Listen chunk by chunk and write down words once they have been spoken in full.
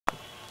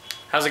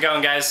How's it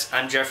going, guys?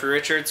 I'm Jeffrey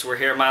Richards. We're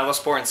here at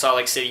Milosport in Salt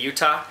Lake City,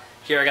 Utah.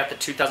 Here I got the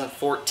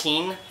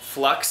 2014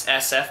 Flux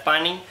SF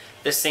binding.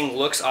 This thing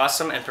looks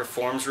awesome and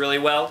performs really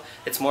well.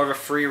 It's more of a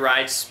free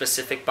ride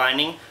specific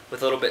binding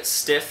with a little bit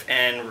stiff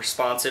and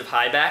responsive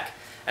high back,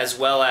 as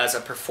well as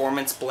a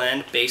performance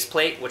blend base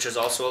plate, which is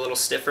also a little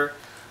stiffer.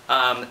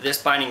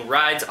 This binding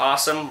rides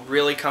awesome,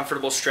 really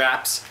comfortable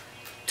straps,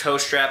 toe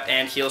strap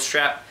and heel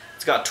strap.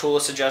 It's got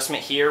toolless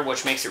adjustment here,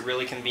 which makes it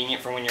really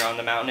convenient for when you're on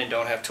the mountain and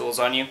don't have tools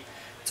on you.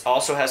 It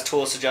also has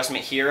toolless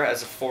adjustment here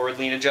as a forward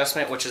lean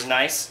adjustment, which is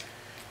nice.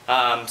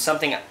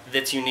 Something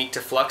that's unique to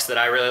Flux that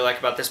I really like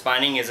about this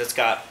binding is it's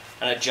got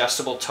an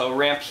adjustable toe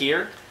ramp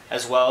here,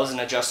 as well as an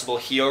adjustable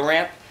heel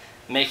ramp,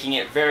 making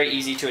it very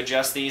easy to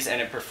adjust these,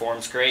 and it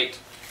performs great.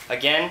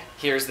 Again,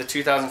 here's the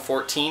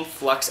 2014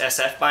 Flux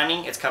SF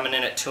binding. It's coming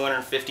in at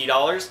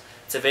 $250.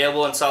 It's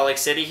available in Salt Lake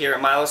City here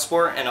at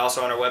Milosport and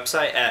also on our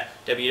website at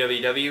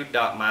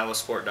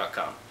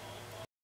www.milosport.com.